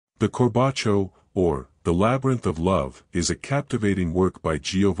The Corbaccio, or The Labyrinth of Love, is a captivating work by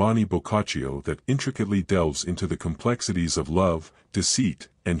Giovanni Boccaccio that intricately delves into the complexities of love, deceit,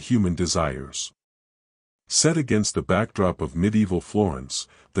 and human desires. Set against the backdrop of medieval Florence,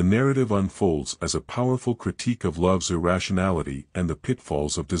 the narrative unfolds as a powerful critique of love's irrationality and the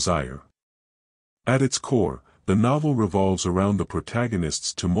pitfalls of desire. At its core, the novel revolves around the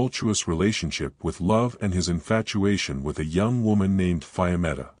protagonist's tumultuous relationship with love and his infatuation with a young woman named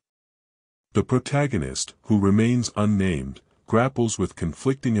Fiammetta. The protagonist, who remains unnamed, grapples with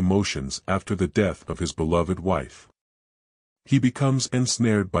conflicting emotions after the death of his beloved wife. He becomes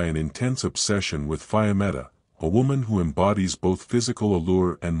ensnared by an intense obsession with Fiammetta, a woman who embodies both physical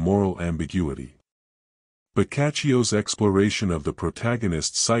allure and moral ambiguity. Boccaccio's exploration of the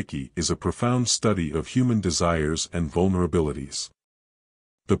protagonist's psyche is a profound study of human desires and vulnerabilities.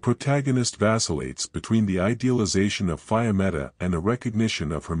 The protagonist vacillates between the idealization of Fiammetta and a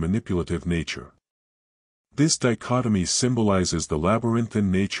recognition of her manipulative nature. This dichotomy symbolizes the labyrinthine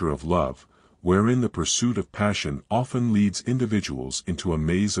nature of love, wherein the pursuit of passion often leads individuals into a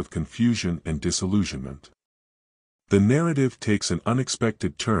maze of confusion and disillusionment. The narrative takes an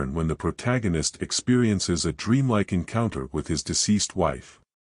unexpected turn when the protagonist experiences a dreamlike encounter with his deceased wife.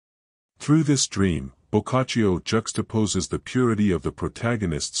 Through this dream, Boccaccio juxtaposes the purity of the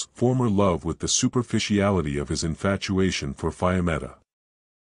protagonist's former love with the superficiality of his infatuation for Fiammetta.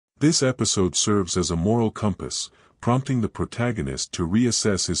 This episode serves as a moral compass, prompting the protagonist to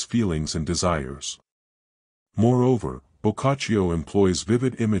reassess his feelings and desires. Moreover, Boccaccio employs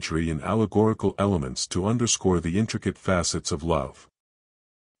vivid imagery and allegorical elements to underscore the intricate facets of love.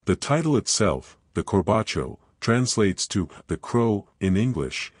 The title itself, the Corbaccio, translates to the crow in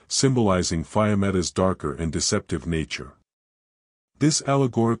English, symbolizing Fiammetta's darker and deceptive nature. This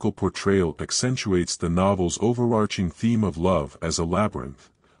allegorical portrayal accentuates the novel's overarching theme of love as a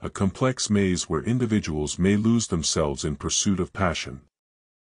labyrinth, a complex maze where individuals may lose themselves in pursuit of passion.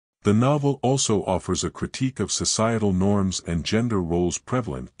 The novel also offers a critique of societal norms and gender roles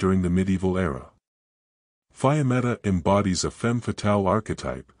prevalent during the medieval era. Fiammetta embodies a femme fatale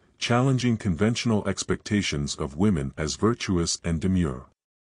archetype, challenging conventional expectations of women as virtuous and demure.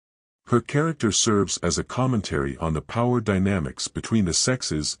 Her character serves as a commentary on the power dynamics between the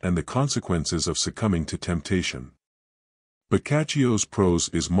sexes and the consequences of succumbing to temptation. Boccaccio's prose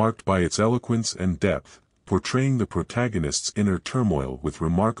is marked by its eloquence and depth, portraying the protagonist's inner turmoil with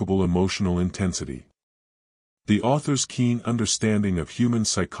remarkable emotional intensity. The author's keen understanding of human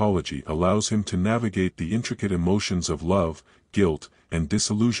psychology allows him to navigate the intricate emotions of love, guilt, and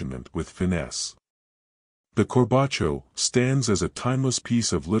disillusionment with finesse. The Corbaccio stands as a timeless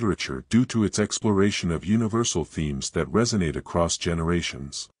piece of literature due to its exploration of universal themes that resonate across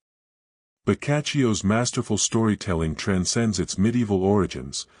generations. Boccaccio's masterful storytelling transcends its medieval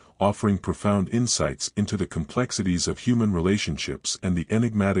origins, offering profound insights into the complexities of human relationships and the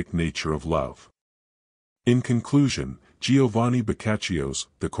enigmatic nature of love. In conclusion, Giovanni Boccaccio's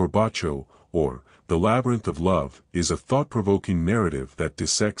The Corbaccio, or The Labyrinth of Love, is a thought-provoking narrative that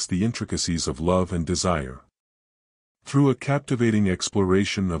dissects the intricacies of love and desire. Through a captivating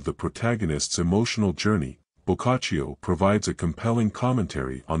exploration of the protagonist's emotional journey, Boccaccio provides a compelling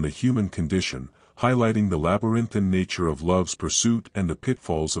commentary on the human condition, highlighting the labyrinthine nature of love's pursuit and the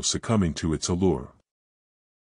pitfalls of succumbing to its allure.